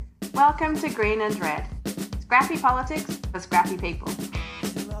Welcome to Green and Red, scrappy politics for scrappy people.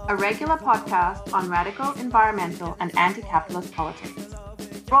 A regular podcast on radical environmental and anti-capitalist politics.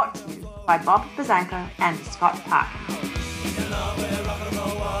 Brought to you by Bob Bazanko and Scott Parkin.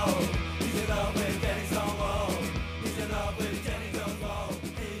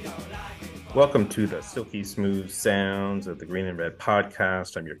 Welcome to the silky smooth sounds of the Green and Red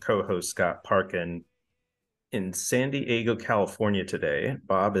podcast. I'm your co-host, Scott Parkin. In San Diego, California today.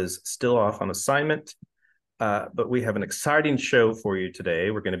 Bob is still off on assignment, but we have an exciting show for you today.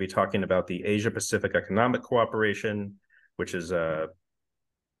 We're going to be talking about the Asia-Pacific Economic Cooperation, which is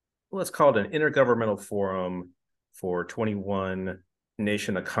let's call it an intergovernmental forum for 21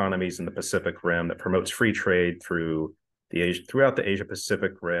 nation economies in the Pacific Rim that promotes free trade throughout the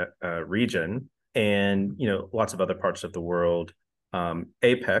Asia-Pacific region, and lots of other parts of the world.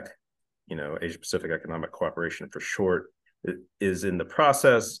 APEC, Asia-Pacific Economic Cooperation for short, is in the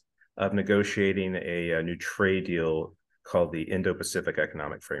process of negotiating a new trade deal called the Indo-Pacific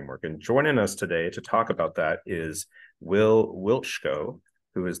Economic Framework. And joining us today to talk about that is Wiltschko,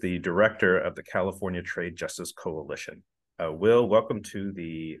 who is the director of the California Trade Justice Coalition. Will, welcome to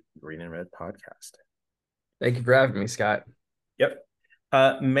the Green and Red podcast. Thank you for having me, Scott. Yep.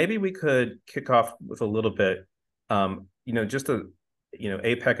 Maybe we could kick off with a little bit,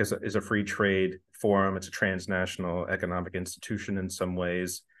 APEC is a free trade forum. It's a transnational economic institution in some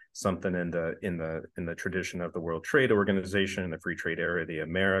ways, something in the tradition of the World Trade Organization, the free trade area of the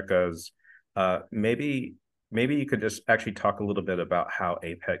Americas. Maybe you could just actually talk a little bit about how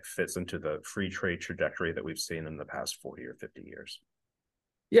APEC fits into the free trade trajectory that we've seen in the past 40 or 50 years.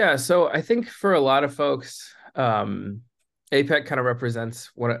 Yeah, so I think for a lot of folks, APEC kind of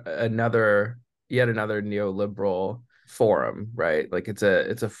represents yet another neoliberal forum, right? Like it's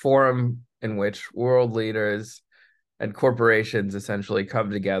a forum in which world leaders and corporations essentially come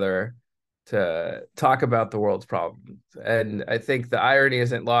together to talk about the world's problems. And I think the irony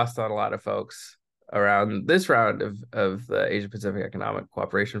isn't lost on a lot of folks around this round of the Asia-Pacific Economic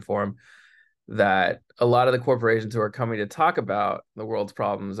Cooperation Forum, that a lot of the corporations who are coming to talk about the world's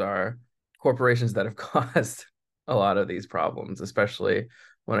problems are corporations that have caused a lot of these problems, especially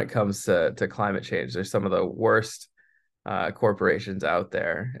when it comes to climate change. They're some of the worst corporations out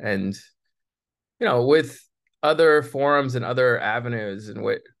there. And, with other forums and other avenues in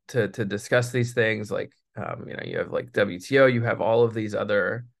which to discuss these things, like, you have like WTO, you have all of these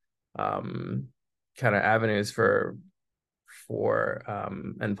other kind of avenues for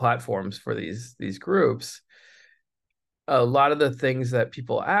and platforms for these groups. A lot of the things that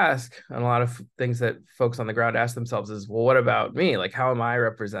people ask, and a lot of things that folks on the ground ask themselves is, well, what about me? Like, how am I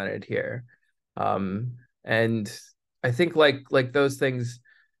represented here? And I think like those things,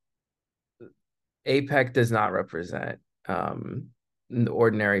 APEC does not represent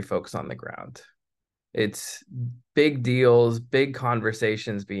ordinary folks on the ground. It's big deals, big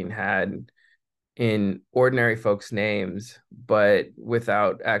conversations being had in ordinary folks' names, but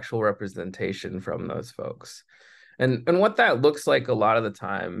without actual representation from those folks. And what that looks like a lot of the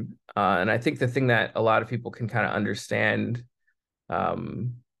time, and I think the thing that a lot of people can kind of understand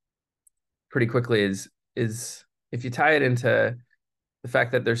pretty quickly is if you tie it into the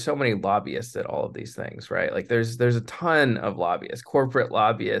fact that there's so many lobbyists at all of these things, right? Like there's a ton of lobbyists. Corporate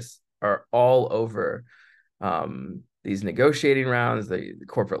lobbyists are all over these negotiating rounds. The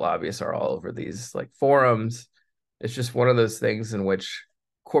corporate lobbyists are all over these like forums. It's just one of those things in which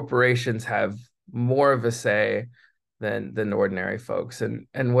corporations have more of a say than ordinary folks.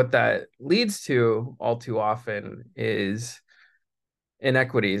 And what that leads to all too often is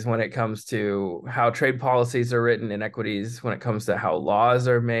inequities when it comes to how trade policies are written, inequities when it comes to how laws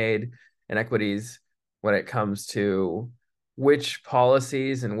are made, inequities when it comes to which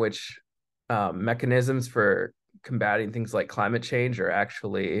policies and which mechanisms for combating things like climate change are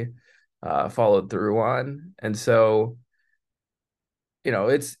actually followed through on. And so,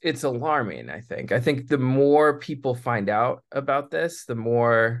 it's alarming, I think. I think the more people find out about this, the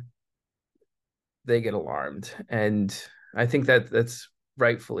more they get alarmed. And I think that's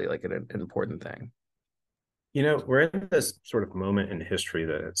rightfully like an important thing. We're in this sort of moment in history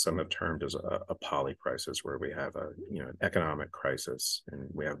that some have termed as a poly crisis, where we have an economic crisis, and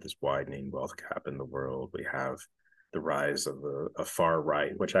we have this widening wealth gap in the world. We have the rise of a far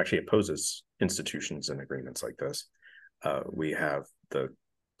right, which actually opposes institutions and agreements like this. We have the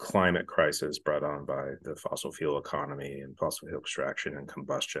climate crisis brought on by the fossil fuel economy and fossil fuel extraction and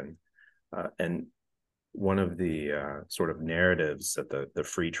combustion. And one of the sort of narratives that the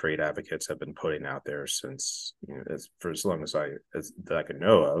free trade advocates have been putting out there since, for as long as I can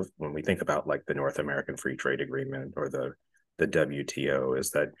know of, when we think about like the North American Free Trade Agreement or the the WTO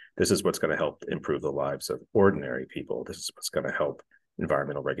is that this is what's going to help improve the lives of ordinary people. This is what's going to help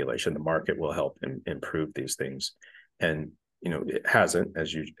environmental regulation. The market will help improve these things. And, it hasn't,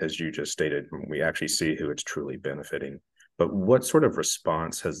 as you just stated. We actually see who it's truly benefiting. But what sort of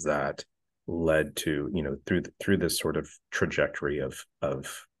response has that led to, through this sort of trajectory of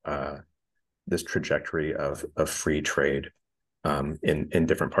free trade in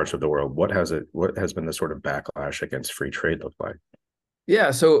different parts of the world? What has been the sort of backlash against free trade look like?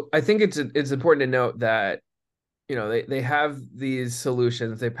 Yeah, so I think it's important to note that they have these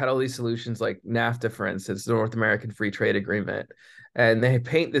solutions. They peddle these solutions like NAFTA, for instance, the North American Free Trade Agreement, and they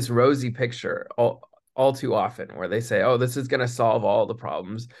paint this rosy picture all too often, where they say, "Oh, this is going to solve all the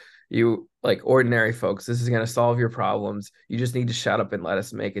problems. You, like ordinary folks, this is going to solve your problems. You just need to shut up and let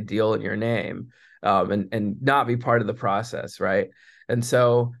us make a deal in your name, and not be part of the process, right?" And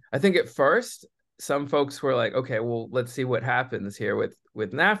so I think at first some folks were like, "Okay, well, let's see what happens here with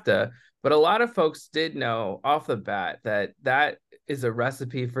NAFTA." But a lot of folks did know off the bat that is a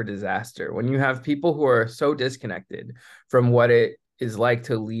recipe for disaster. When you have people who are so disconnected from what it is like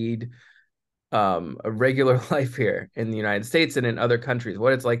to lead a regular life here in the United States and in other countries,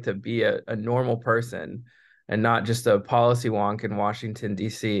 what it's like to be a normal person and not just a policy wonk in Washington,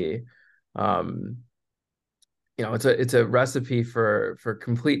 D.C. It's a recipe for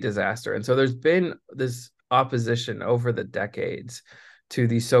complete disaster. And so there's been this opposition over the decades to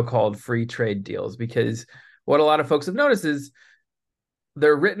these so-called free trade deals, because what a lot of folks have noticed is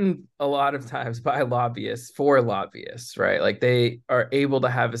they're written a lot of times by lobbyists for lobbyists, right? Like they are able to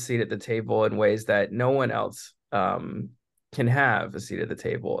have a seat at the table in ways that no one else can have a seat at the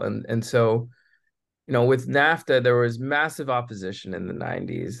table. And so, with NAFTA, there was massive opposition in the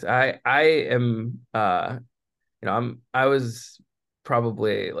 90s. I was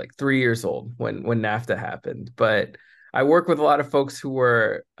probably like 3 years old when NAFTA happened, but I work with a lot of folks who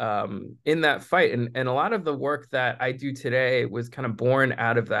were in that fight. And a lot of the work that I do today was kind of born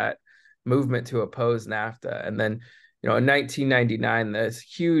out of that movement to oppose NAFTA. And then, in 1999, this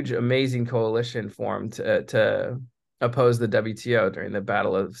huge, amazing coalition formed to oppose the WTO during the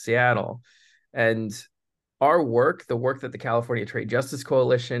Battle of Seattle. And our work, the work that the California Trade Justice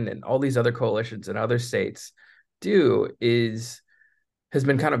Coalition and all these other coalitions in other states do has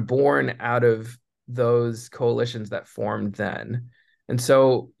been kind of born out of those coalitions that formed then. And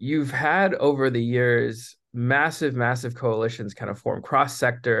so you've had over the years massive coalitions kind of form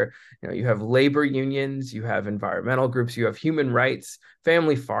cross-sector. You have labor unions, you have environmental groups, you have human rights,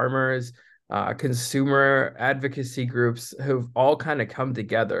 family farmers, consumer advocacy groups who've all kind of come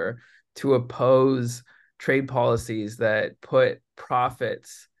together to oppose trade policies that put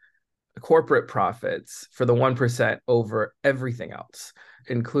corporate profits for the 1% over everything else,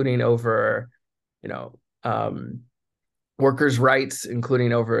 including over workers' rights,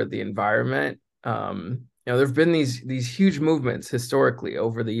 including over the environment. There have been these huge movements historically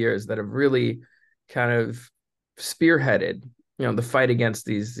over the years that have really kind of spearheaded, the fight against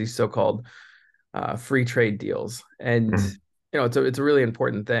these so-called free trade deals. And it's a really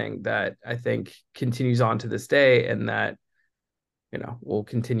important thing that I think continues on to this day, and that will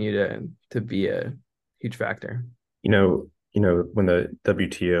continue to be a huge factor. When the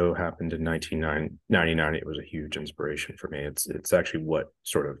WTO happened in 1999, it was a huge inspiration for me. It's actually what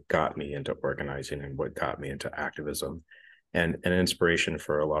sort of got me into organizing and what got me into activism, and an inspiration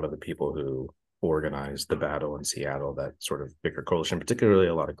for a lot of the people who organized the battle in Seattle, that sort of bigger coalition, particularly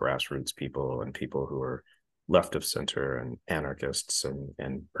a lot of grassroots people and people who are left of center and anarchists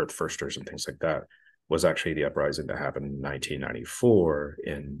and earth firsters and things like that, was actually the uprising that happened in 1994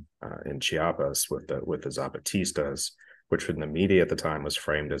 in Chiapas with the Zapatistas, which in the media at the time was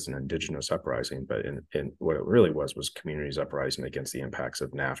framed as an indigenous uprising, but in what it really was communities uprising against the impacts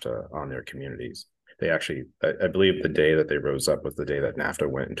of NAFTA on their communities. They actually, I believe the day that they rose up was the day that NAFTA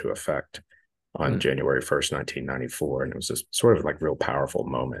went into effect on January 1st, 1994. And it was this sort of like real powerful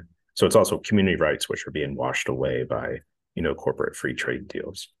moment. So it's also community rights, which are being washed away by, corporate free trade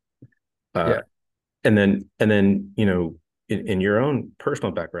deals. And then, in your own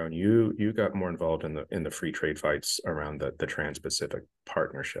personal background, you got more involved in the free trade fights around the Trans-Pacific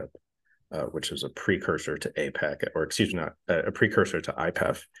Partnership, which is a precursor to APEC, or excuse me, not a precursor to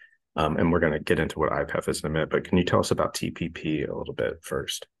IPEF. And we're going to get into what IPEF is in a minute. But can you tell us about TPP a little bit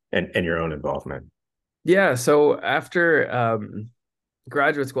first, and your own involvement? Yeah. So after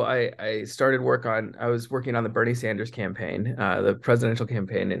graduate school, I started I was working on the Bernie Sanders campaign, the presidential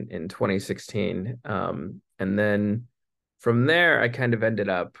campaign in 2016. And then from there, I kind of ended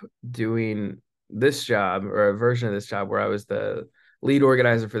up doing this job, or a version of this job, where I was the lead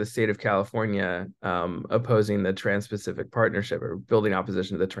organizer for the state of California, opposing the Trans-Pacific Partnership, or building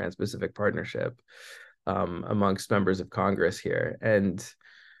opposition to the Trans-Pacific Partnership, amongst members of Congress here. And,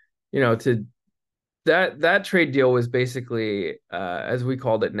 to that trade deal was basically, as we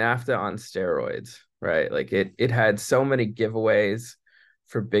called it, NAFTA on steroids, right? Like it had so many giveaways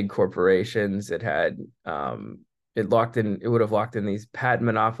for big corporations. It had it would have locked in these patent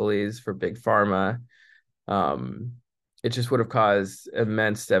monopolies for big pharma. It just would have caused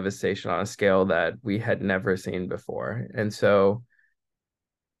immense devastation on a scale that we had never seen before. And so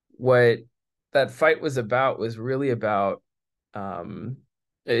what that fight was about was really about,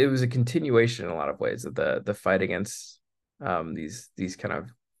 it was a continuation in a lot of ways of the fight against these kind of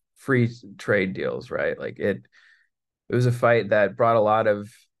free trade deals, right? Like it was a fight that brought a lot of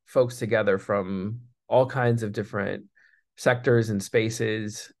folks together from all kinds of different sectors and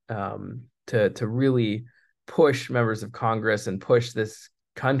spaces, to really push members of Congress and push this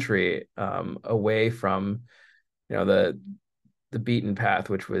country away from the beaten path,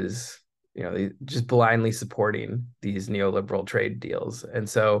 which was just blindly supporting these neoliberal trade deals. And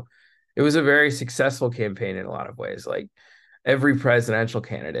so it was a very successful campaign in a lot of ways. Like every presidential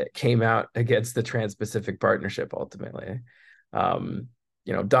candidate came out against the Trans-Pacific Partnership ultimately.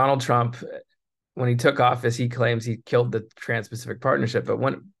 Donald Trump, when he took office, he claims he killed the Trans-Pacific Partnership,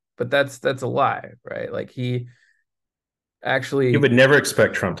 but that's a lie, right? Like he actually, you would never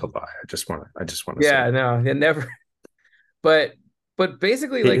expect Trump to lie. I just want to yeah, say. no, it never. But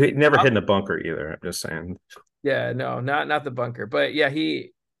basically, like he never hid in the bunker either. I'm just saying. Yeah, no, not the bunker. But yeah,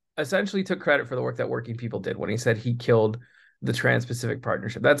 he essentially took credit for the work that working people did when he said he killed the Trans-Pacific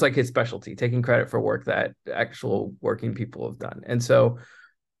Partnership. That's like his specialty, taking credit for work that actual working people have done. And so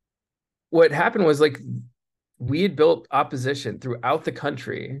what happened was, like, we had built opposition throughout the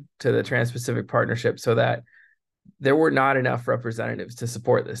country to the Trans-Pacific Partnership so that there were not enough representatives to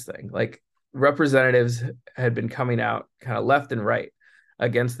support this thing. Like, representatives had been coming out kind of left and right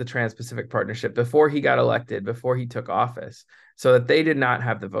against the Trans-Pacific Partnership before he got elected, before he took office, so that they did not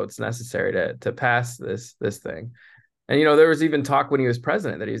have the votes necessary to pass this thing. And, there was even talk when he was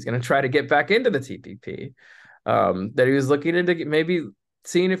president that he was going to try to get back into the TPP, that he was looking into maybe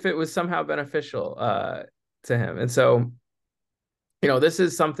seeing if it was somehow beneficial to him. And so, this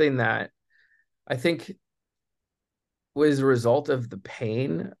is something that I think was a result of the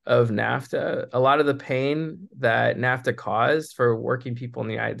pain of NAFTA. A lot of the pain that NAFTA caused for working people in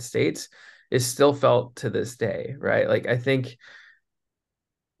the United States is still felt to this day, right? Like, I think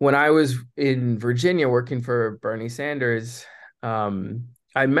when I was in Virginia working for Bernie Sanders,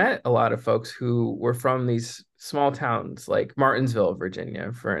 I met a lot of folks who were from these small towns like Martinsville,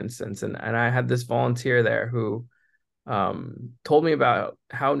 Virginia, for instance. And I had this volunteer there who told me about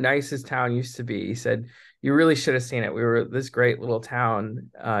how nice his town used to be. He said, you really should have seen it. We were this great little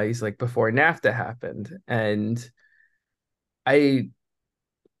town. He's like, before NAFTA happened. And I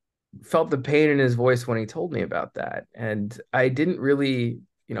felt the pain in his voice when he told me about that. And I didn't really,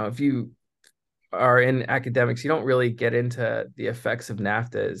 if you are in academics, you don't really get into the effects of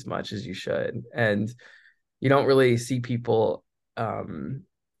NAFTA as much as you should. And you don't really see people, a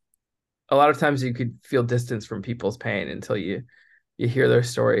lot of times you could feel distance from people's pain until you hear their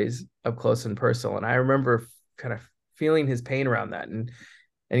stories up close and personal. And I remember kind of feeling his pain around that. And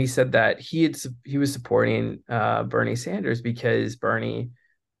he said that he was supporting Bernie Sanders because Bernie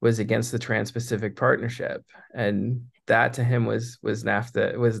was against the Trans-Pacific Partnership. And that to him was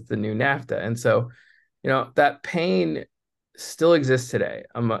NAFTA, was the new NAFTA. And so, that pain still exists today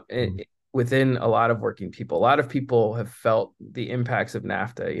within a lot of working people. A lot of people have felt the impacts of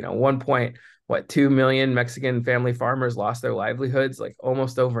NAFTA. At one point, 2 million Mexican family farmers lost their livelihoods like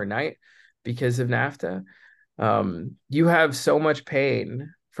almost overnight because of NAFTA. You have so much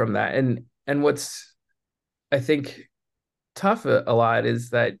pain from that. And what's, I think, tough a lot is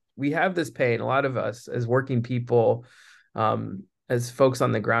that we have this pain. A lot of us as working people, as folks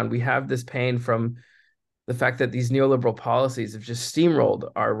on the ground, we have this pain from the fact that these neoliberal policies have just steamrolled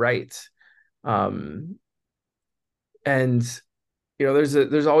our rights. And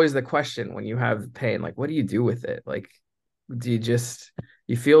there's always the question when you have pain, like, what do you do with it? Like, do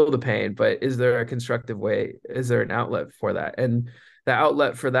you feel the pain, but is there a constructive way? Is there an outlet for that? And the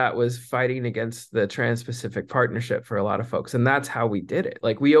outlet for that was fighting against the Trans-Pacific Partnership for a lot of folks. And that's how we did it.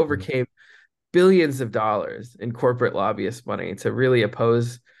 Like, we overcame billions of dollars in corporate lobbyist money to really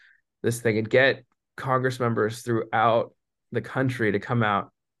oppose this thing and get Congress members throughout the country to come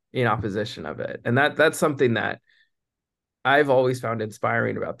out in opposition of it. And that's something that I've always found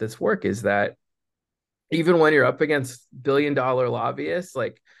inspiring about this work, is that even when you're up against billion-dollar lobbyists,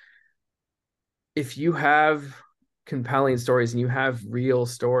 like, if you have compelling stories and you have real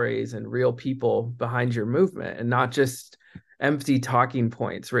stories and real people behind your movement, and not just empty talking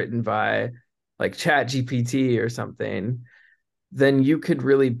points written by like Chat GPT or something, then you could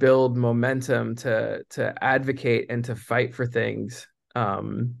really build momentum to advocate and to fight for things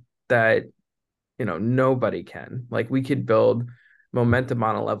that nobody can. Like, we could build momentum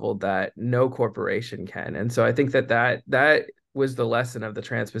on a level that no corporation can. And so I think that was the lesson of the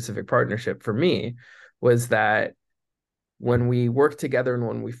Trans-Pacific Partnership for me, was that when we work together and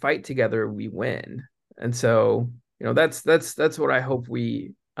when we fight together, we win. And so, that's what I hope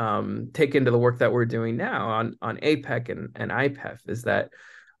we take into the work that we're doing now on APEC and IPEF, is that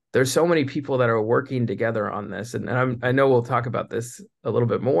there's so many people that are working together on this. And I know we'll talk about this a little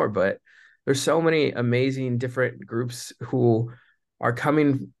bit more, but there's so many amazing different groups who are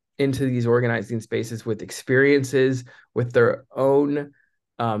coming into these organizing spaces with experiences, with their own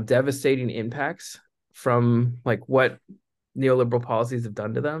devastating impacts from like what neoliberal policies have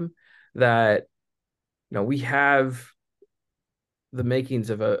done to them, that we have the makings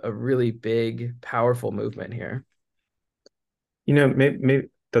of a really big, powerful movement here. Maybe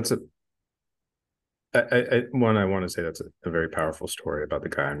that's I want to say that's a very powerful story about the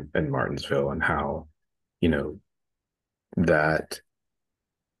guy in Martinsville, and how, that,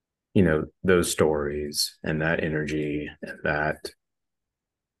 those stories and that energy and that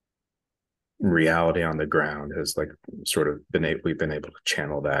reality on the ground has like sort of we've been able to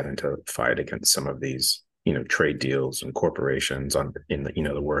channel that into fight against some of these, trade deals and corporations in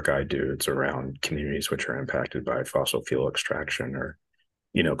the work I do. It's around communities which are impacted by fossil fuel extraction or,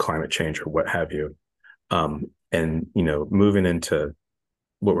 climate change or what have you. And, moving into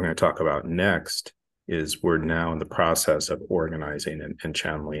what we're going to talk about next is we're now in the process of organizing and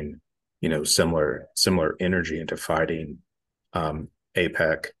channeling, similar energy into fighting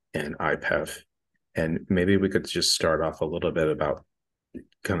APEC and IPEF. And maybe we could just start off a little bit about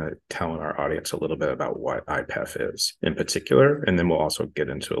kind of telling our audience a little bit about what IPEF is in particular, and then we'll also get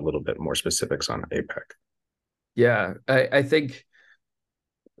into a little bit more specifics on APEC. Yeah, I think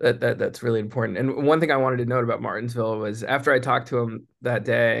that's really important. And one thing I wanted to note about Martinsville was, after I talked to him that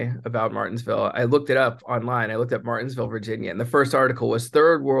day about Martinsville, I looked it up online. I looked up Martinsville, Virginia, and the first article was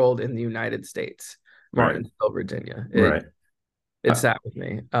 "Third World in the United States, Martinsville, right. Virginia." It sat with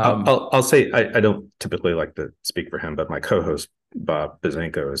me. I'll say I don't typically like to speak for him, but my co-host Bob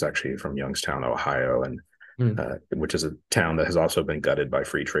Bazenko is actually from Youngstown, Ohio, and which is a town that has also been gutted by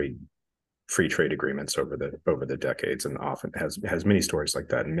free trade agreements over the decades, and often has many stories like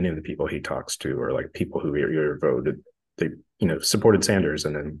that. And many of the people he talks to are like people who either voted, they supported Sanders,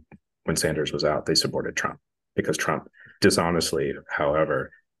 and then when Sanders was out, they supported Trump because Trump dishonestly,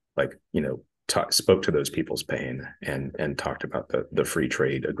 however, spoke to those people's pain and talked about the free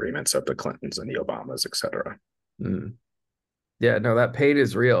trade agreements of the Clintons and the Obamas, et cetera. Yeah, no, that pain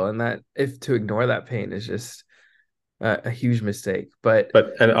is real, and that if to ignore that pain is just a huge mistake. But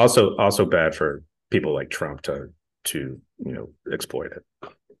and also bad for people like Trump to exploit it.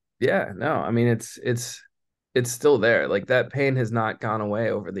 Yeah, no, I mean it's still there. Like, that pain has not gone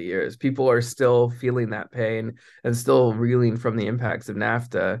away over the years. People are still feeling that pain and still reeling from the impacts of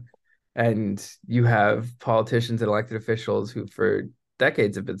NAFTA. And you have politicians and elected officials who for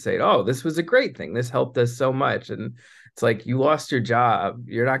decades have been saying, "Oh, this was a great thing. This helped us so much." And it's like, you lost your job.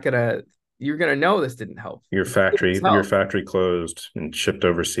 You're gonna know this didn't help. Your factory closed and shipped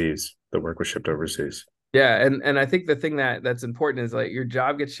overseas. The work was shipped overseas. Yeah, and I think the thing that's important is, like, your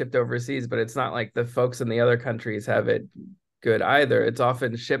job gets shipped overseas, but it's not like the folks in the other countries have it good either. It's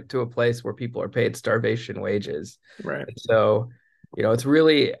often shipped to a place where people are paid starvation wages. Right. So, it's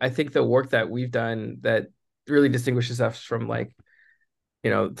really, I think the work that we've done that really distinguishes us from, like,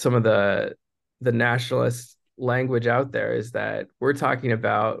 some of the nationalist language out there, is that we're talking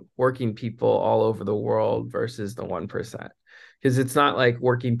about working people all over the world versus the 1%. Because it's not like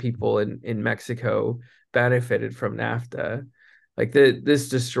working people in Mexico benefited from NAFTA. Like, this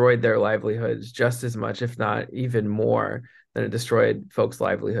destroyed their livelihoods just as much, if not even more, than it destroyed folks'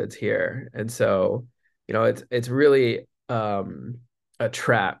 livelihoods here. And so, it's really a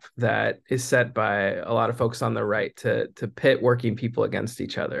trap that is set by a lot of folks on the right to pit working people against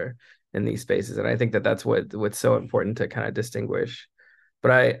each other in these spaces. And I think that's what's so important to kind of distinguish.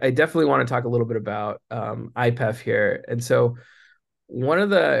 But I definitely want to talk a little bit about IPEF here. And so one of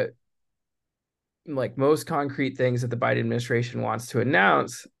the most concrete things that the Biden administration wants to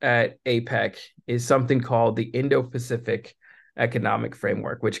announce at APEC is something called the Indo-Pacific Economic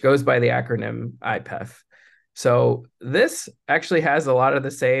Framework, which goes by the acronym IPEF. So this actually has a lot of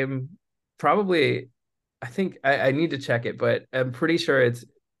the same, probably, I think I need to check it, but I'm pretty sure it's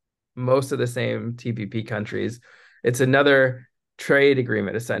most of the same TPP countries It's another trade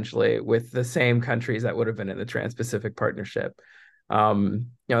agreement essentially with the same countries that would have been in the Trans-Pacific Partnership.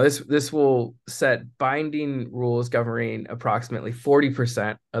 This will set binding rules governing approximately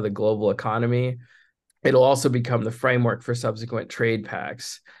 40% of the global economy. It'll also become the framework for subsequent trade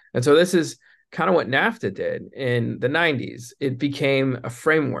pacts. And so this is kind of what NAFTA did in the 90s. It became a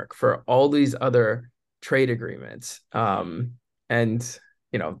framework for all these other trade agreements. It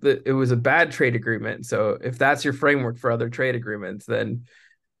was a bad trade agreement. So if that's your framework for other trade agreements, then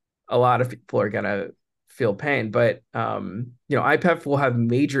a lot of people are going to feel pain. But, IPEF will have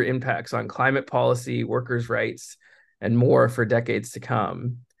major impacts on climate policy, workers' rights, and more for decades to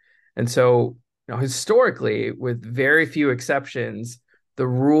come. And so, historically, with very few exceptions, the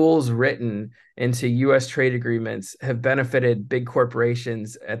rules written into U.S. trade agreements have benefited big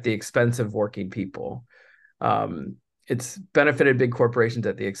corporations at the expense of working people. It's benefited big corporations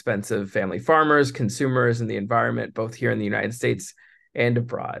at the expense of family farmers, consumers, and the environment, both here in the United States and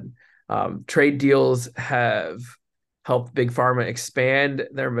abroad. Trade deals have helped big pharma expand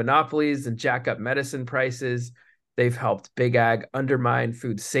their monopolies and jack up medicine prices. They've helped big ag undermine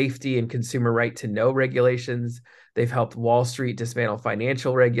food safety and consumer right to know regulations. They've helped Wall Street dismantle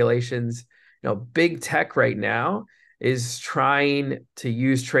financial regulations. Big tech right now is trying to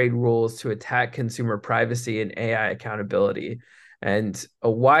use trade rules to attack consumer privacy and AI accountability. And a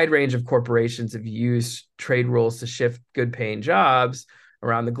wide range of corporations have used trade rules to shift good paying jobs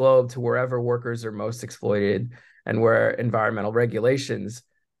around the globe to wherever workers are most exploited and where environmental regulations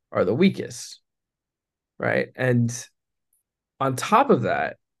are the weakest. Right. And on top of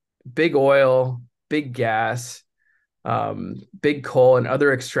that, big oil, big gas, big coal, and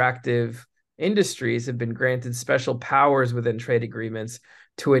other extractive industries have been granted special powers within trade agreements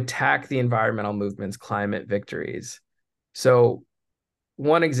to attack the environmental movement's climate victories. So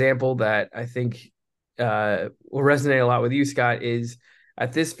one example that I think will resonate a lot with you, Scott, is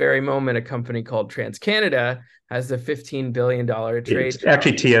at this very moment, a company called TransCanada has a $15 billion trade. It's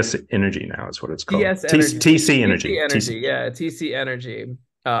actually TS Energy now is what it's called. TC Energy. TC Energy.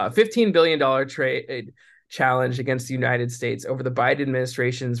 $15 billion trade challenge against the United States over the Biden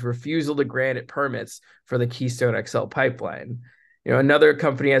administration's refusal to grant it permits for the Keystone XL pipeline. Another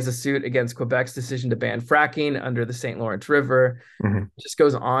company has a suit against Quebec's decision to ban fracking under the St. Lawrence River. Mm-hmm. It just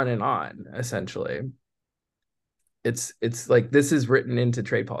goes on and on, essentially. It's like this is written into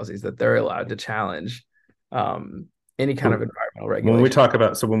trade policies that they're allowed to challenge any kind of environmental regulation. When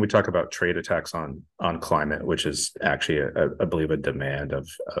we talk about trade attacks on climate, which is actually I believe a demand of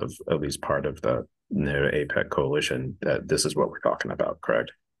at least part of the APEC coalition, that this is what we're talking about,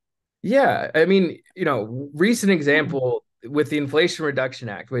 correct? Yeah, I mean, recent example with the Inflation Reduction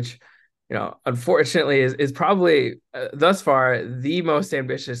Act, which unfortunately is probably thus far the most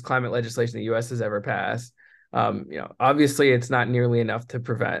ambitious climate legislation the U.S. has ever passed. Obviously it's not nearly enough to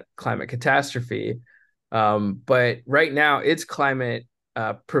prevent climate catastrophe. But right now its climate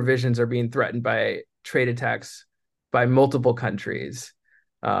provisions are being threatened by trade attacks by multiple countries.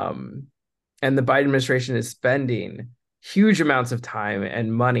 And the Biden administration is spending huge amounts of time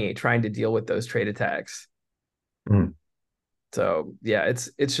and money trying to deal with those trade attacks. Mm. So yeah, it's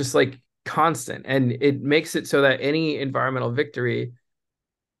just like constant, and it makes it so that any environmental victory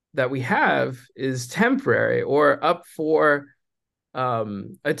that we have is temporary or up for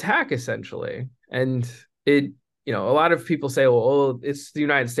attack, essentially. And it, a lot of people say, well, it's the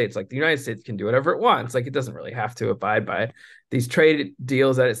United States. Like the United States can do whatever it wants. Like it doesn't really have to abide by these trade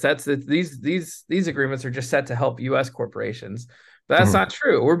deals that it sets. That these agreements are just set to help U.S. corporations. But that's not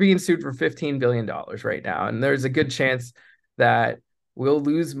true. We're being sued for $15 billion right now, and there's a good chance that we'll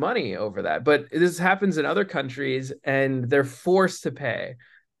lose money over that. But this happens in other countries, and they're forced to pay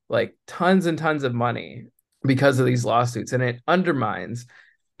like tons and tons of money because of these lawsuits, and it undermines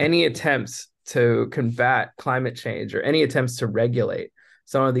any attempts to combat climate change or any attempts to regulate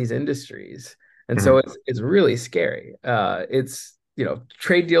some of these industries. And so it's really scary.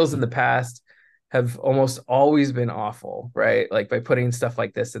 Trade deals in the past have almost always been awful, right? Like by putting stuff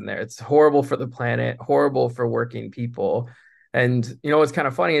like this in there, it's horrible for the planet, horrible for working people. And what's kind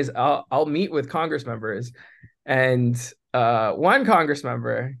of funny is I'll meet with Congress members, and one Congress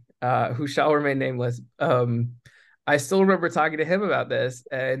member who shall remain nameless, I still remember talking to him about this,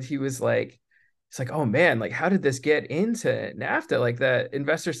 and he's like, oh man, like how did this get into NAFTA, like the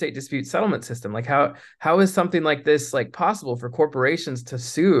investor state dispute settlement system? Like how is something like this like possible for corporations to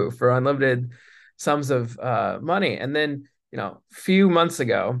sue for unlimited sums of money? And then a few months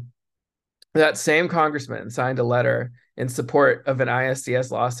ago, that same congressman signed a letter in support of an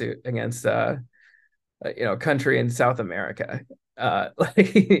ISDS lawsuit against a country in South America. Like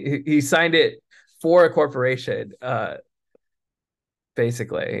he signed it for a corporation.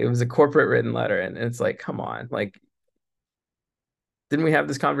 Basically, it was a corporate written letter, and it's like, come on, like, didn't we have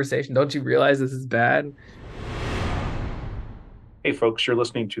this conversation? Don't you realize this is bad? Hey, folks, you're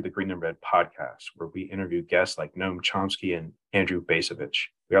listening to the Green and Red podcast, where we interview guests like Noam Chomsky and Andrew Bacevich.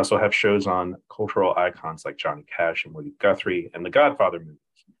 We also have shows on cultural icons like Johnny Cash and Woody Guthrie and the Godfather movies.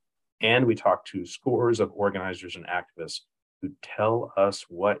 And we talk to scores of organizers and activists who tell us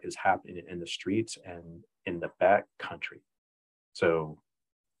what is happening in the streets and in the back country. So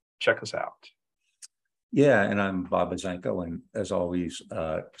check us out. Yeah, and I'm Bob Bazenko, and as always,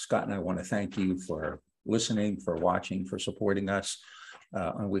 Scott and I want to thank you for listening, for watching, for supporting us,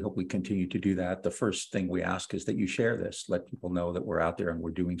 and we hope we continue to do that. The first thing we ask is that you share this, let people know that we're out there and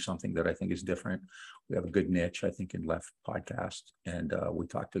we're doing something that I think is different. We have a good niche, I think, in Left podcast, and we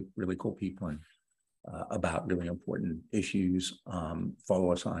talk to really cool people and about really important issues.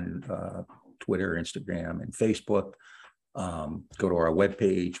 Follow us on Twitter, Instagram, and Facebook. Go to our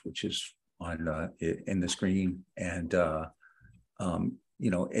webpage, which is on in the screen, and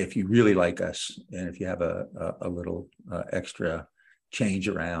if you really like us, and if you have a little extra change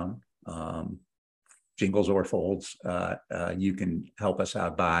around, jingles or folds, you can help us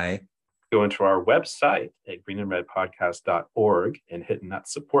out by going to our website at greenandredpodcast.org and hitting that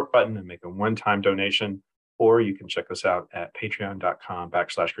support button and make a one-time donation, or you can check us out at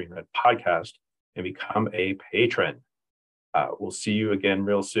patreon.com/greenredpodcast and become a patron. We'll see you again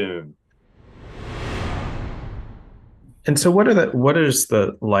real soon. And so what is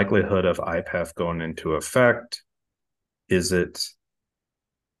the likelihood of IPEF going into effect? Is it,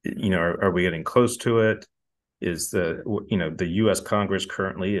 are we getting close to it? Is the U.S. Congress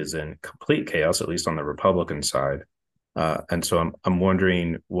currently is in complete chaos, at least on the Republican side. And so I'm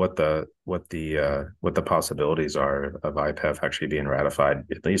wondering what the possibilities are of IPEF actually being ratified,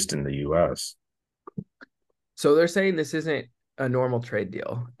 at least in the U.S. So they're saying this isn't a normal trade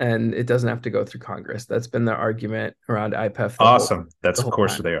deal and it doesn't have to go through Congress. That's been their argument around IPEF. Awesome. That's of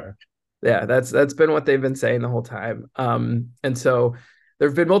course they are. Yeah, that's been what they've been saying the whole time. And so there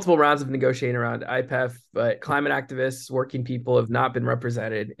have been multiple rounds of negotiating around IPEF, but climate activists, working people have not been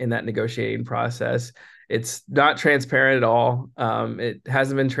represented in that negotiating process. It's not transparent at all. It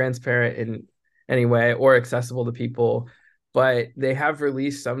hasn't been transparent in any way or accessible to people, but they have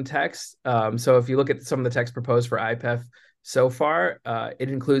released some text. So if you look at some of the text proposed for IPEF so far, it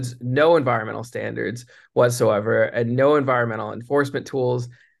includes no environmental standards whatsoever and no environmental enforcement tools,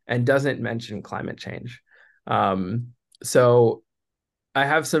 and doesn't mention climate change. So I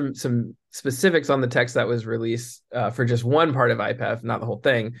have some specifics on the text that was released for just one part of IPEF, not the whole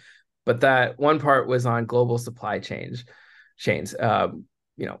thing, but that one part was on global supply chains,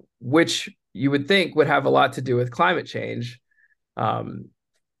 which you would think would have a lot to do with climate change.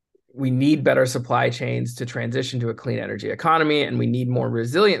 We need better supply chains to transition to a clean energy economy, and we need more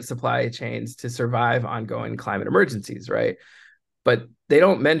resilient supply chains to survive ongoing climate emergencies, right? But they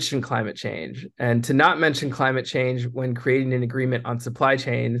don't mention climate change. And to not mention climate change when creating an agreement on supply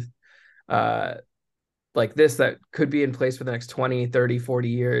chains like this that could be in place for the next 20, 30, 40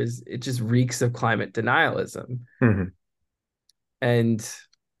 years, it just reeks of climate denialism. Mm-hmm. And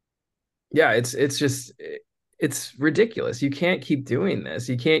yeah, it's ridiculous. You can't keep doing this.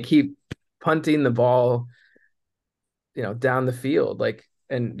 You can't keep punting the ball, down the field,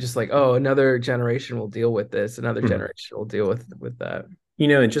 and just oh, another generation will deal with this. Another generation will deal with that.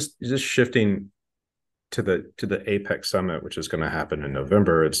 And just shifting to the APEC summit, which is going to happen in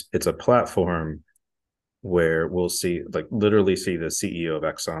November. It's a platform where we'll literally see the CEO of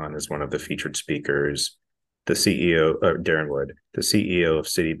Exxon as one of the featured speakers. The CEO, Darren Wood, the CEO of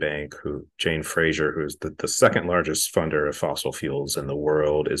Citibank, Jane Fraser, who's the second largest funder of fossil fuels in the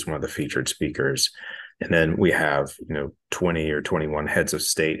world, is one of the featured speakers. And then we have, 20 or 21 heads of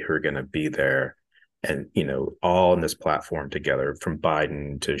state who are going to be there, and, all on this platform together, from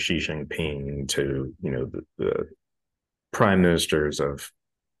Biden to Xi Jinping to, the prime ministers of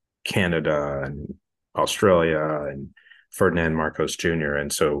Canada and Australia and Ferdinand Marcos Jr.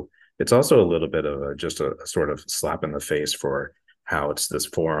 And so it's also a little bit of just a sort of slap in the face for how it's this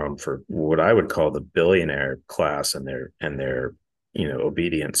forum for what I would call the billionaire class and their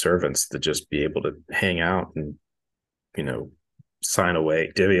obedient servants to just be able to hang out and, sign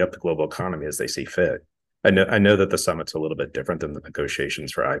away, divvy up the global economy as they see fit. I know that the summit's a little bit different than the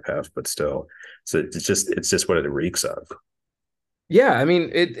negotiations for IPEF, but still, so it's just what it reeks of. Yeah, I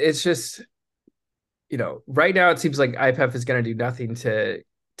mean, it's just, right now it seems like IPEF is going to do nothing to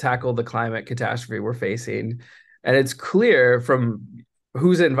tackle the climate catastrophe we're facing, and it's clear from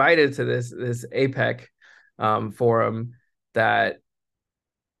who's invited to this APEC forum that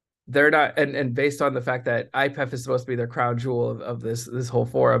they're not, and based on the fact that IPEF is supposed to be their crown jewel of this whole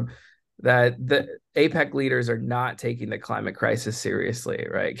forum, that the APEC leaders are not taking the climate crisis seriously,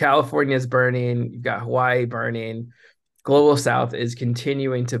 right? California is burning, you've got Hawaii burning, global South is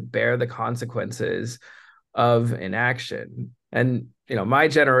continuing to bear the consequences of inaction. And my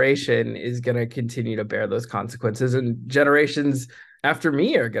generation is going to continue to bear those consequences, and generations after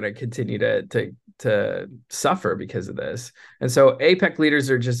me are going to continue to suffer because of this. And so APEC leaders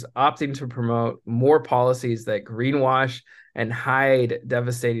are just opting to promote more policies that greenwash and hide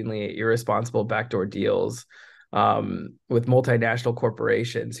devastatingly irresponsible backdoor deals with multinational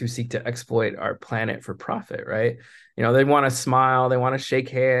corporations who seek to exploit our planet for profit, right? They want to smile, they want to shake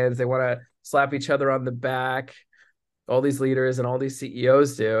hands, they want to slap each other on the back. All these leaders and all these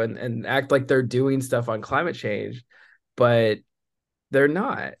CEOs do, and act like they're doing stuff on climate change, but they're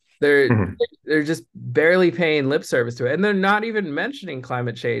not. They're just barely paying lip service to it, and they're not even mentioning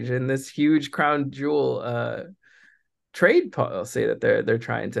climate change in this huge crown jewel trade policy that they're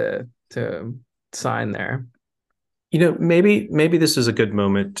trying to sign there. Maybe this is a good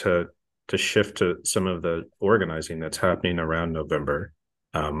moment to shift to some of the organizing that's happening around November.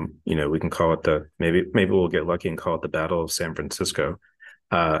 We can call it maybe we'll get lucky and call it the Battle of San Francisco.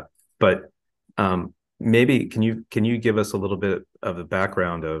 But maybe can you give us a little bit of the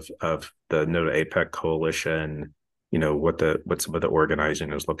background of the No to APEC coalition? What some of the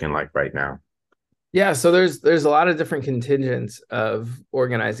organizing is looking like right now. Yeah, so there's a lot of different contingents of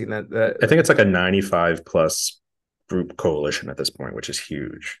organizing that I think it's like a 95 plus group coalition at this point, which is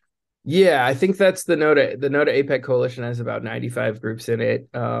huge. Yeah, I think that's the No to APEC coalition has about 95 groups in it.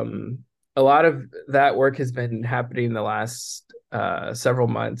 A lot of that work has been happening in the last several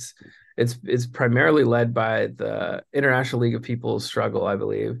months. It's primarily led by the International League of People's Struggle, I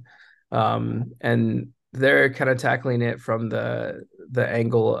believe, and they're kind of tackling it from the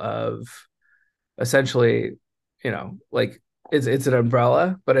angle of essentially, like it's an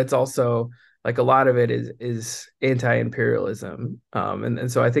umbrella, but it's also like a lot of it is anti-imperialism,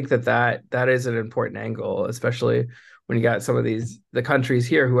 and so I think that is an important angle, especially when you got some of the countries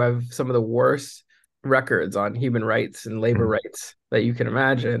here who have some of the worst records on human rights and labor rights that you can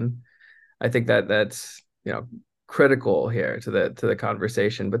imagine. I think that's critical here to the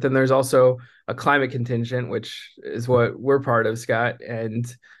conversation. But then there's also a climate contingent, which is what we're part of, Scott,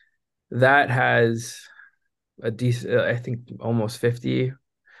 and that has a decent, I think, almost 50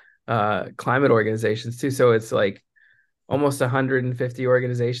 climate organizations too. So it's like almost 150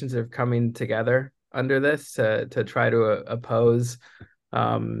 organizations that are coming together under this to try to oppose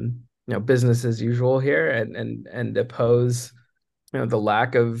business as usual here, and oppose the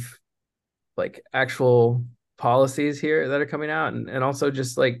lack of like actual policies here that are coming out, and also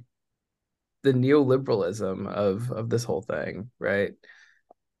just like the neoliberalism of this whole thing, right?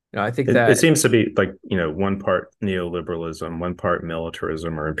 I think that it seems to be like, one part neoliberalism, one part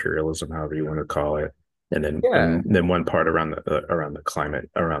militarism or imperialism, however you want to call it, and then one part around the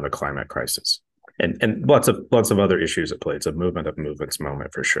climate crisis, and lots of other issues at play. It's a movement of movements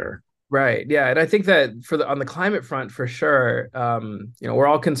moment for sure. Right. Yeah. And I think that on the climate front, for sure, we're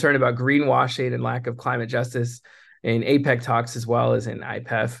all concerned about greenwashing and lack of climate justice in APEC talks as well as in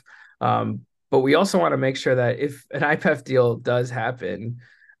IPEF. But we also want to make sure that if an IPEF deal does happen,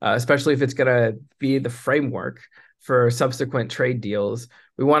 especially if it's going to be the framework for subsequent trade deals,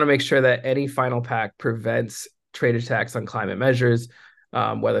 we want to make sure that any final pact prevents trade attacks on climate measures,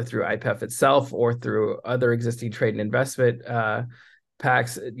 whether through IPEF itself or through other existing trade and investment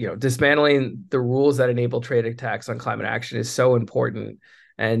pacts. Dismantling the rules that enable trade attacks on climate action is so important,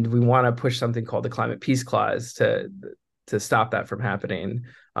 and we want to push something called the Climate Peace Clause to stop that from happening.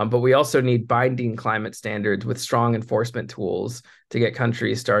 But we also need binding climate standards with strong enforcement tools to get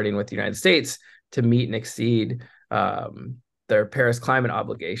countries, starting with the United States, to meet and exceed their Paris climate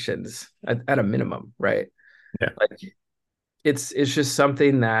obligations at a minimum, right? Yeah, like it's just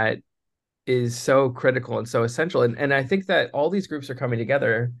something that is so critical and so essential. And I think that all these groups are coming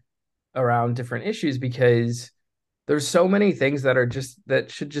together around different issues because there's so many things that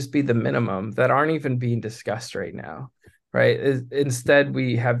should just be the minimum that aren't even being discussed right now, right? Instead,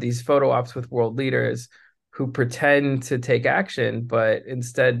 we have these photo ops with world leaders who pretend to take action, but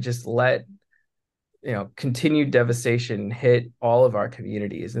instead just let continued devastation hit all of our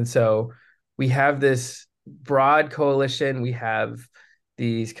communities. And so we have this broad coalition. We have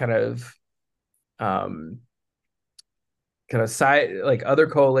these kind of side, like other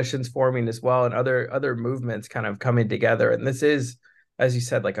coalitions forming as well, and other movements kind of coming together. And this is, as you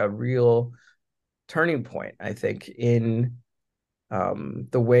said, like a real turning point, I think, in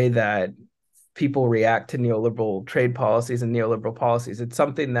the way that people react to neoliberal trade policies and neoliberal policies. It's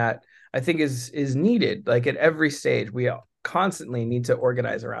something that I think is needed. Like at every stage, we constantly need to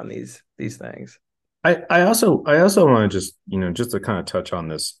organize around these things. I also want to just, just to kind of touch on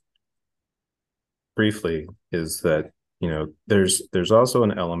this briefly, is that, there's also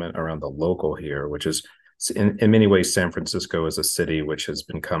an element around the local here, which is in many ways, San Francisco is a city which has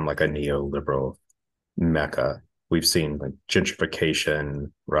become like a neoliberal mecca. We've seen like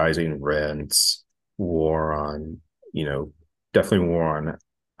gentrification, rising rents, war on, definitely war on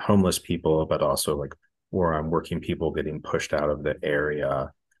homeless people, but also like war on working people getting pushed out of the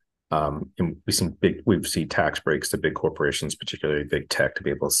area. And we've seen tax breaks to big corporations, particularly big tech, to be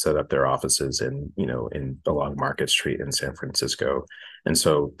able to set up their offices in along Market Street in San Francisco. And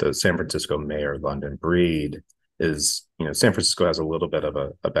so the San Francisco mayor, London Breed, is, San Francisco has a little bit of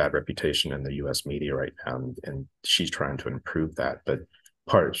a bad reputation in the US media right now, and she's trying to improve that. But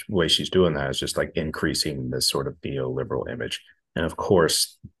part of the way she's doing that is just like increasing this sort of neoliberal image. And of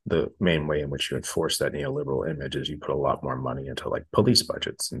course, the main way in which you enforce that neoliberal image is you put a lot more money into like police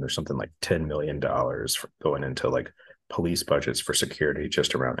budgets. And there's something like $10 million going into like police budgets for security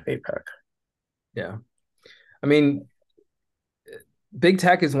just around APEC. Yeah. I mean, big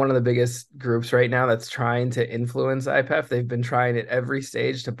tech is one of the biggest groups right now that's trying to influence IPEF. They've been trying at every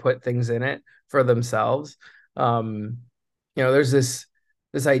stage to put things in it for themselves. There's this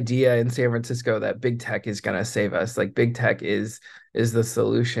idea in San Francisco that big tech is going to save us. Like big tech is the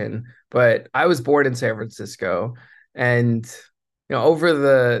solution. But I was born in San Francisco, and over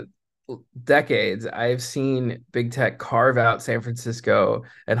the decades, I've seen big tech carve out San Francisco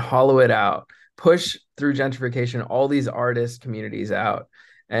and hollow it out, push through gentrification all these artist communities out,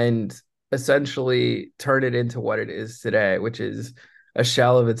 and essentially turn it into what it is today, which is a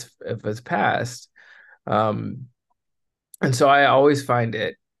shell of its past. And so I always find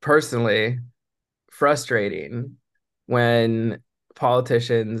it personally frustrating when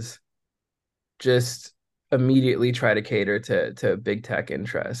politicians just immediately try to cater to big tech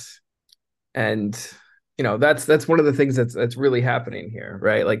interests. And that's one of the things that's really happening here,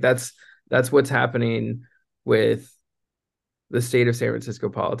 right? Like that's what's happening with the state of San Francisco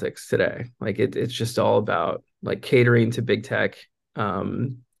politics today. Like it's just all about like catering to big tech,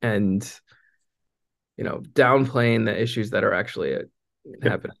 and downplaying the issues that are actually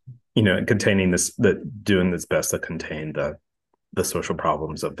happening. Containing doing its best to contain the social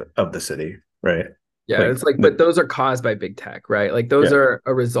problems of the city, right? Yeah, it's like, but those are caused by big tech, right? Like those are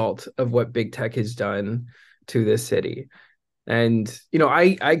a result of what big tech has done to this city. And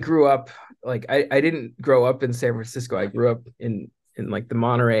I grew up, like I didn't grow up in San Francisco. I grew up in like the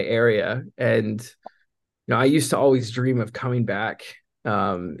Monterey area, and I used to always dream of coming back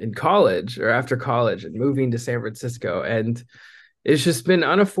in college or after college and moving to San Francisco, and it's just been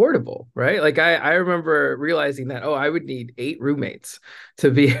unaffordable, right? Like I remember realizing that, I would need 8 roommates to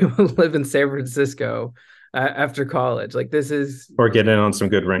be able to live in San Francisco after college. Like this is, or get in on some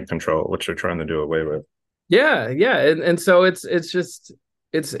good rent control, which they're trying to do away with. Yeah. And so it's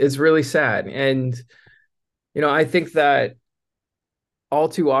really sad. And I think that all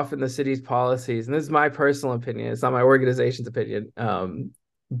too often the city's policies, and this is my personal opinion, it's not my organization's opinion,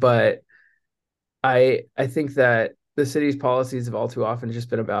 but I think that the city's policies have all too often just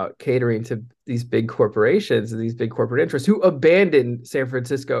been about catering to these big corporations and these big corporate interests who abandoned San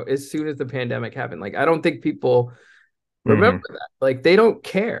Francisco as soon as the pandemic happened. Like, I don't think people remember that. Like, they don't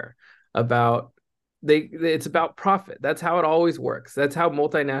care about it's about profit. That's how it always works. That's how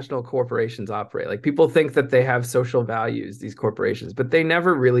multinational corporations operate. Like, people think that they have social values, these corporations, but they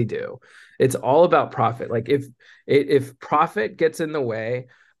never really do. It's all about profit. Like, if profit gets in the way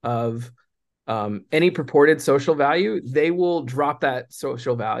of any purported social value, they will drop that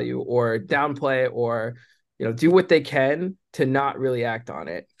social value or downplay it, or do what they can to not really act on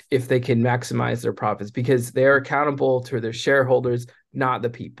it if they can maximize their profits, because they're accountable to their shareholders, not the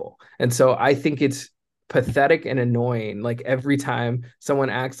people. And so I think it's pathetic and annoying, like every time someone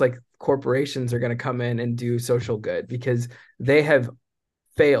acts like corporations are going to come in and do social good, because they have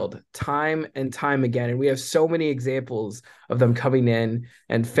failed time and time again. And we have so many examples of them coming in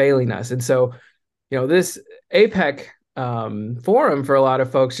and failing us. And so, this APEC forum for a lot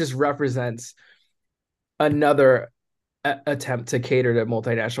of folks just represents another attempt to cater to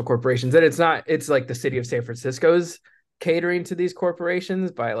multinational corporations. And it's like the city of San Francisco's catering to these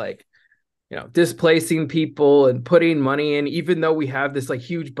corporations by displacing people and putting money in, even though we have this like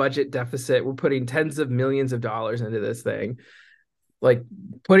huge budget deficit. We're putting tens of millions of dollars into this thing, like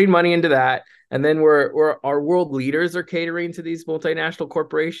putting money into that. And then our world leaders are catering to these multinational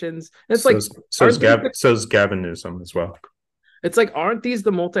corporations. And it's so's Gavin Newsom as well. It's like, aren't these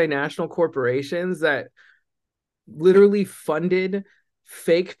the multinational corporations that literally funded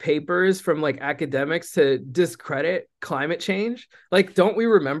fake papers from like academics to discredit climate change? Like, don't we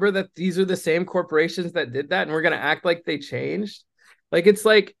remember that these are the same corporations that did that, and we're going to act like they changed? Like, it's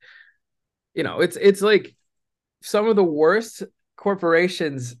like, it's like some of the worst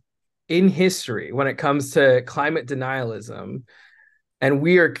corporations in history when it comes to climate denialism, and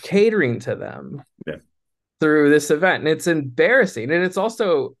we are catering to them through this event. And it's embarrassing, and it's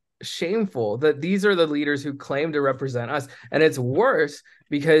also shameful that these are the leaders who claim to represent us. And it's worse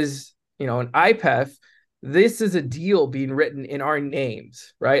because, in IPEF, this is a deal being written in our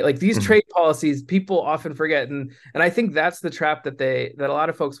names, right? Like, these trade policies, people often forget. And I think that's the trap that a lot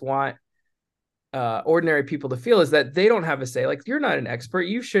of folks want ordinary people to feel, is that they don't have a say. Like, you're not an expert.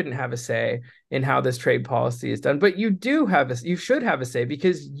 You shouldn't have a say in how this trade policy is done, but you should have a say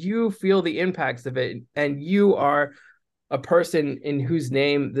because you feel the impacts of it. And you are a person in whose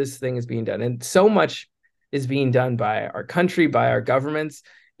name this thing is being done. And so much is being done by our country, by our governments,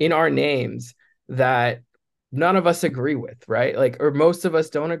 in our names, that none of us agree with, right? Like, or most of us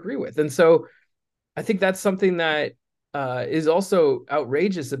don't agree with. And so I think that's something that is also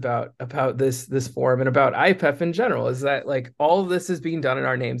outrageous about this forum and about IPEF in general, is that like all of this is being done in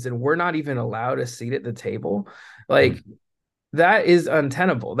our names and we're not even allowed a seat at the table. Like, that is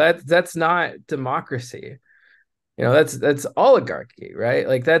untenable. That's not democracy. That's oligarchy, right?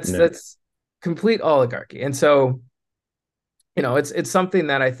 Like, that's complete oligarchy. And so, it's something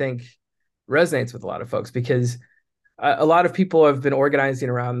that I think resonates with a lot of folks, because a lot of people have been organizing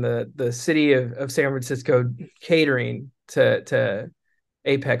around the city of San Francisco, catering to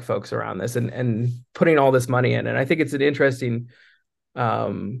APEC folks around this and putting all this money in. And I think it's an interesting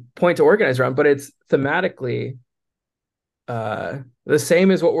point to organize around, but it's thematically the same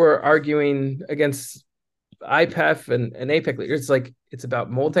as what we're arguing against IPEF and APEC leaders. It's like, it's about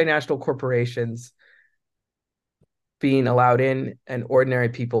multinational corporations being allowed in and ordinary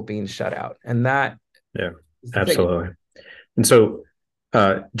people being shut out. And that, absolutely. And so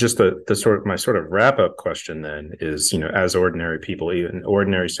just my sort of wrap up question then is, as ordinary people, even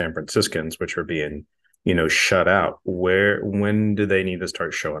ordinary San Franciscans, which are being, shut out, when do they need to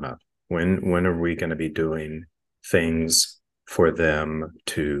start showing up? When are we going to be doing things for them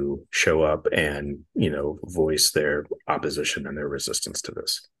to show up and, voice their opposition and their resistance to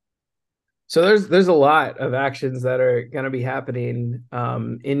this? So there's a lot of actions that are going to be happening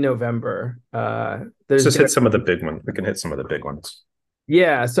in November. Just hit some of the big ones. We can hit some of the big ones.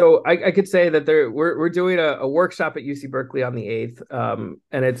 Yeah, so I could say that we're doing a workshop at UC Berkeley on the 8th,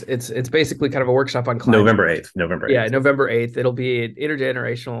 and it's basically kind of a workship on climate. November 8th. Yeah, November 8th. It'll be an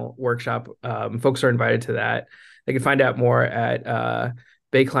intergenerational workshop. Folks are invited to that. They can find out more at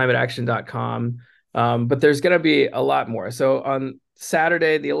bayclimateaction.com. But there's going to be a lot more. So on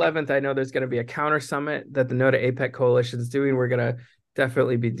Saturday, the 11th, I know there's going to be a counter summit that the No to APEC Coalition is doing. We're going to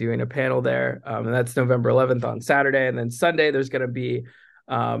definitely be doing a panel there. And that's November 11th on Saturday. And then Sunday, there's going to be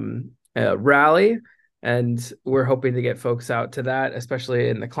a rally. And we're hoping to get folks out to that, especially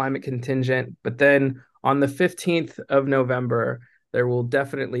in the climate contingent. But then on the 15th of November, there will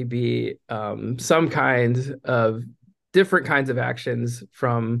definitely be some kind of different kinds of actions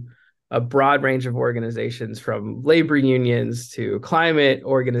from a broad range of organizations, from labor unions to climate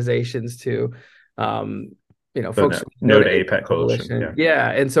organizations to, folks. No to APEC Coalition.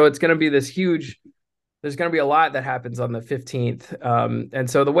 Yeah. And so it's going to be this huge, there's going to be a lot that happens on the 15th. And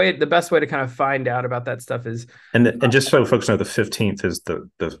so the best way to kind of find out about that stuff is. And just so folks know, the 15th is the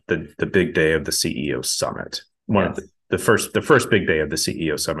big day of the CEO Summit. Of the first big day of the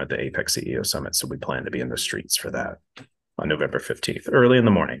CEO Summit, the APEC CEO Summit. So we plan to be in the streets for that on November 15th, early in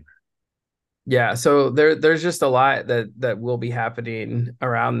the morning. Yeah, so there's just a lot that will be happening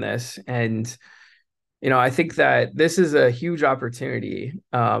around this. And, I think that this is a huge opportunity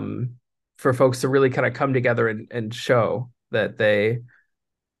for folks to really kind of come together and show that they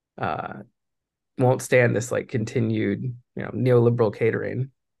won't stand this like continued, neoliberal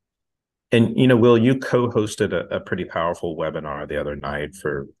catering. And, Will, you co-hosted a pretty powerful webinar the other night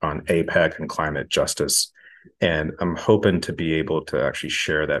on APEC and climate justice. And I'm hoping to be able to actually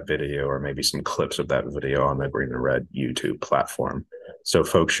share that video or maybe some clips of that video on the Green and Red YouTube platform. So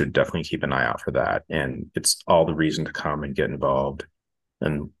folks should definitely keep an eye out for that. And it's all the reason to come and get involved.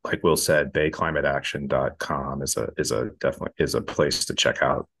 And like Will said, bayclimateaction.com is a place to check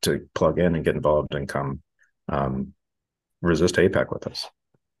out, to plug in and get involved and come resist APEC with us.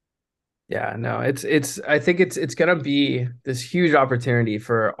 Yeah, no, I think it's going to be this huge opportunity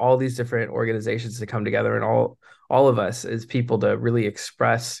for all these different organizations to come together, and all of us as people to really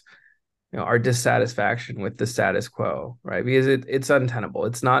express our dissatisfaction with the status quo, right? Because it's untenable.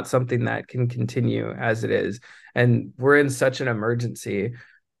 It's not something that can continue as it is. And we're in such an emergency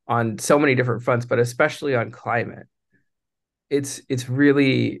on so many different fronts, but especially on climate. It's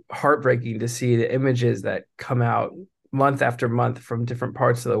really heartbreaking to see the images that come out month after month from different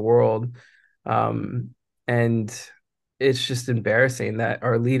parts of the world. And it's just embarrassing that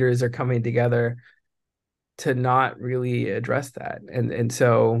our leaders are coming together to not really address that. And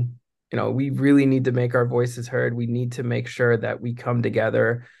so, we really need to make our voices heard. We need to make sure that we come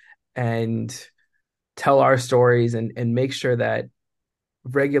together and tell our stories and make sure that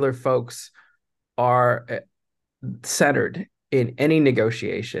regular folks are centered in any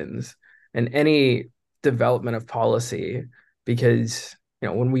negotiations and any development of policy, because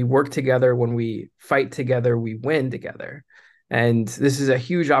when we work together, when we fight together, we win together. And this is a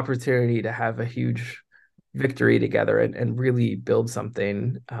huge opportunity to have a huge victory together and really build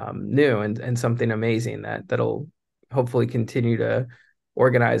something new and something amazing that'll hopefully continue to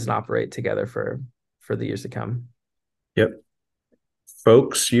organize and operate together for the years to come. Yep.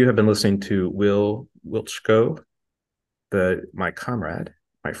 Folks, you have been listening to Will Wiltschko, my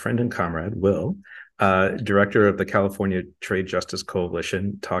friend and comrade, Will, director of the California Trade Justice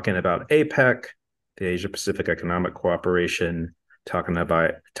Coalition, talking about APEC, the Asia Pacific Economic Cooperation, talking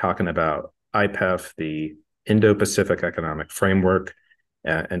about IPEF, the Indo-Pacific Economic Framework,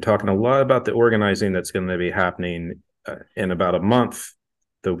 and talking a lot about the organizing that's going to be happening in about a month,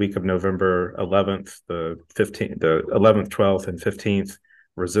 the week of November 11th, the 11th, 12th, and 15th,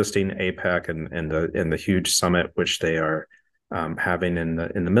 resisting APEC and the huge summit which they are having in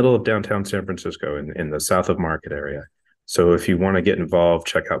the middle of downtown San Francisco in the south of Market area. So if you want to get involved,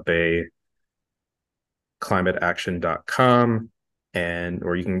 check out bayclimateaction.com,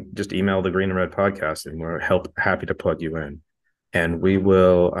 or you can just email the Green and Red Podcast, and we're happy to plug you in. And we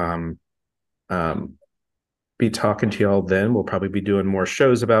will be talking to y'all then. We'll probably be doing more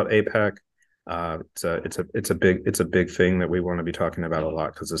shows about APEC. It's a big thing that we want to be talking about a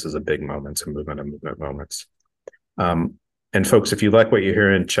lot, because this is a big moment. It's a movement of movement moments. And folks, if you like what you're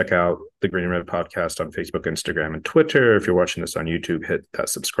hearing, check out the Green and Red Podcast on Facebook, Instagram, and Twitter. If you're watching this on YouTube, hit that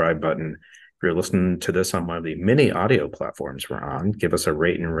subscribe button. If you're listening to this on one of the many audio platforms we're on, give us a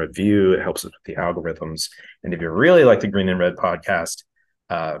rate and review. It helps us with the algorithms. And if you really like the Green and Red Podcast,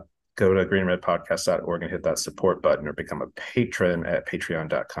 go to greenredpodcast.org and hit that support button, or become a patron at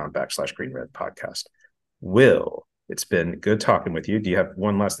patreon.com/greenredpodcast. Will, it's been good talking with you. Do you have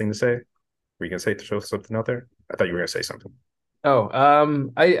one last thing to say? Were you going to throw something out there? I thought you were going to say something.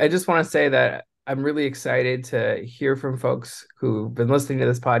 I just want to say that I'm really excited to hear from folks who've been listening to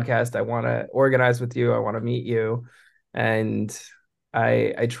this podcast. I want to organize with you. I want to meet you. And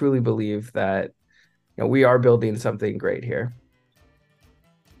I truly believe that we are building something great here.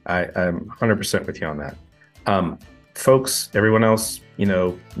 I'm 100% with you on that. Folks, everyone else,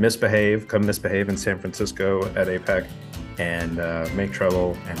 misbehave in San Francisco at APEC, and make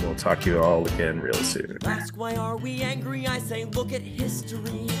trouble, and we'll talk to you all again real soon. Ask why are we angry? I say look at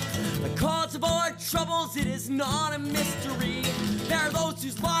history. The cause of all our troubles, it is not a mystery. There are those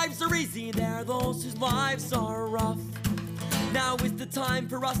whose lives are easy, there are those whose lives are rough. Now is the time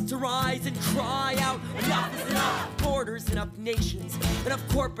for us to rise and cry out, enough is enough. Borders, enough nations, enough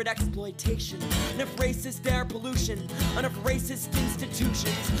corporate exploitation, enough racist air pollution, enough racist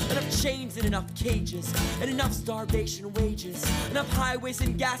institutions, enough chains and enough cages, and enough starvation wages, enough highways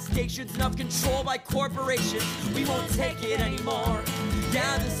and gas stations, enough control by corporations. We won't take it anymore.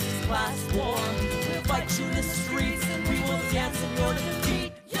 Yeah, this is class war. We'll fight you in the streets, we will dance in your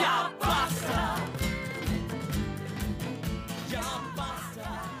defeat. Yeah.